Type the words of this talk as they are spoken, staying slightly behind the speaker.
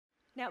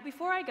Now,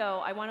 before I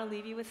go, I want to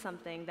leave you with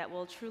something that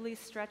will truly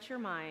stretch your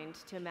mind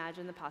to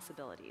imagine the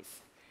possibilities.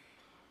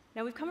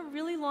 Now, we've come a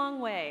really long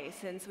way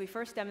since we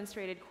first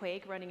demonstrated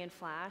Quake running in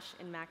Flash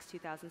in Max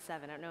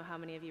 2007. I don't know how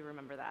many of you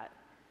remember that.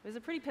 It was a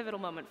pretty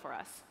pivotal moment for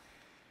us.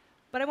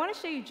 But I want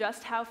to show you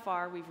just how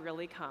far we've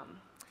really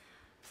come.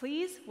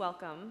 Please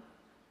welcome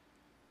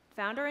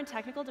founder and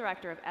technical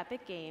director of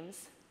Epic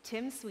Games,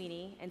 Tim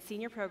Sweeney, and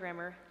senior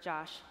programmer,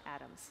 Josh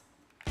Adams.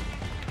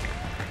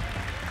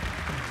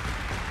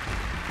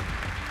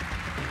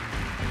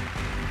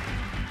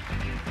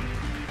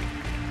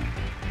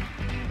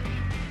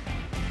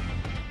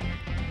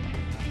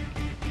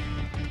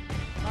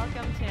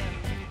 Welcome,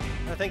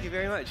 Tim. Thank you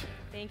very much.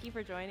 Thank you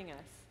for joining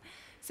us.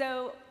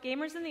 So,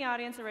 gamers in the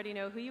audience already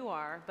know who you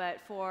are, but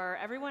for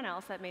everyone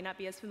else that may not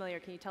be as familiar,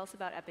 can you tell us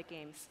about Epic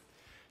Games?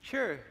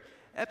 Sure.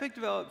 Epic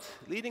develops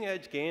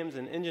leading-edge games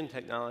and engine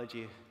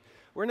technology.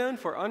 We're known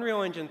for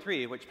Unreal Engine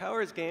 3, which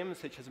powers games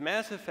such as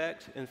Mass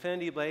Effect,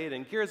 Infinity Blade,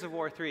 and Gears of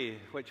War 3,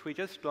 which we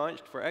just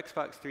launched for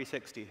Xbox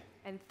 360.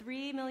 And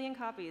 3 million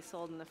copies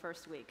sold in the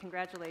first week.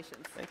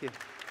 Congratulations. Thank you.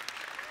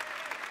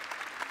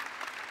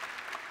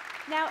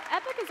 Now,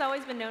 Epic has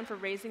always been known for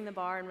raising the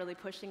bar and really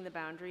pushing the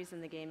boundaries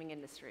in the gaming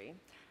industry.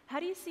 How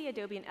do you see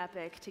Adobe and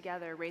Epic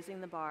together raising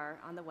the bar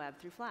on the web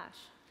through Flash?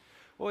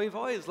 Well, we've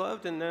always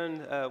loved and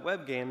known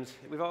web games.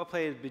 We've all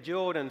played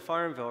Bejeweled and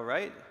Farmville,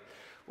 right?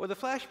 Well, the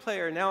Flash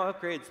player now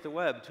upgrades the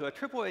web to a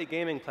AAA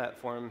gaming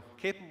platform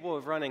capable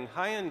of running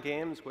high-end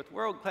games with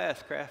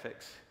world-class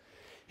graphics.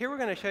 Here we're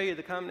going to show you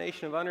the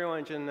combination of Unreal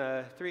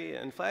Engine 3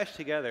 and Flash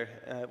together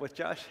with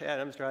Josh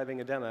Adams driving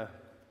a demo.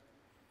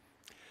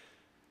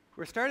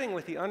 We're starting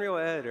with the Unreal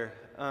Editor,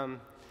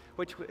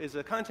 which is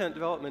a content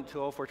development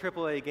tool for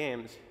AAA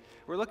games.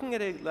 We're looking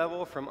at a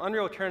level from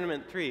Unreal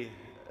Tournament 3,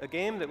 a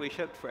game that we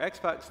shipped for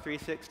Xbox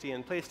 360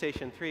 and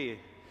PlayStation 3.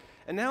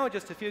 And now,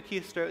 just a few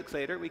keystrokes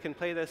later, we can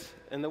play this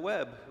in the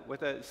web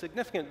with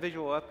significant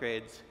visual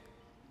upgrades.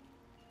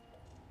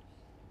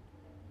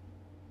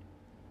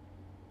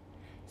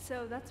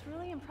 So that's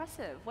really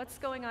impressive. What's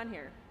going on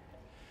here?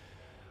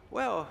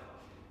 Well,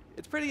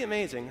 it's pretty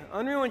amazing.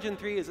 Unreal Engine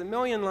 3 is 1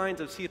 million lines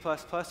of C++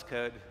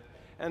 code,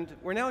 and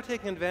we're now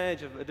taking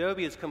advantage of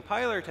Adobe's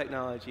compiler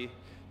technology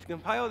to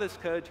compile this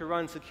code to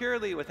run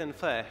securely within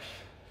Flash.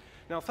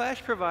 Now,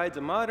 Flash provides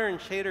a modern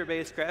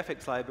shader-based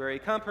graphics library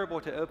comparable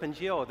to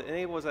OpenGL that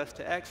enables us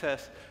to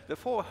access the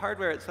full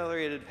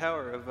hardware-accelerated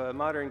power of a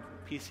modern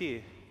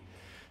PC.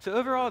 So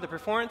overall, the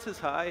performance is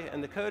high,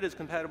 and the code is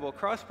compatible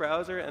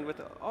cross-browser and with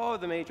all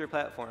of the major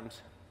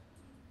platforms.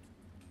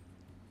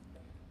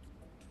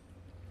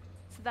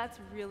 So that's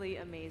really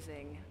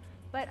amazing.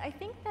 But I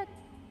think that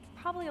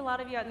probably a lot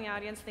of you out in the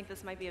audience think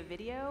this might be a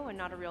video and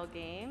not a real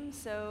game.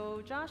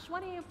 So Josh,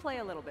 why don't you play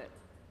a little bit?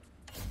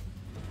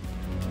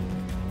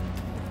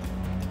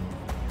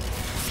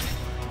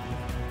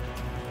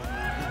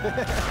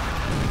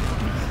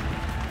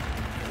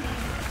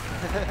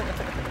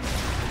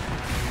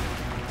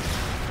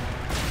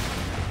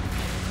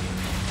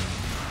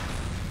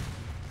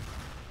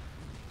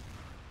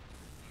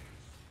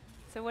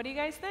 So what do you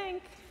guys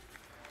think?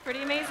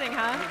 Pretty amazing,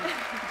 huh?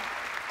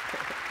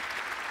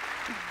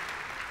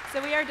 So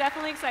we are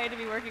definitely excited to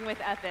be working with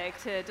Epic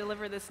to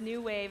deliver this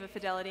new wave of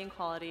fidelity and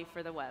quality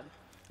for the web.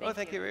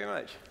 Thank you very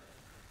much.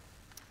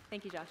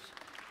 Thank you, Josh.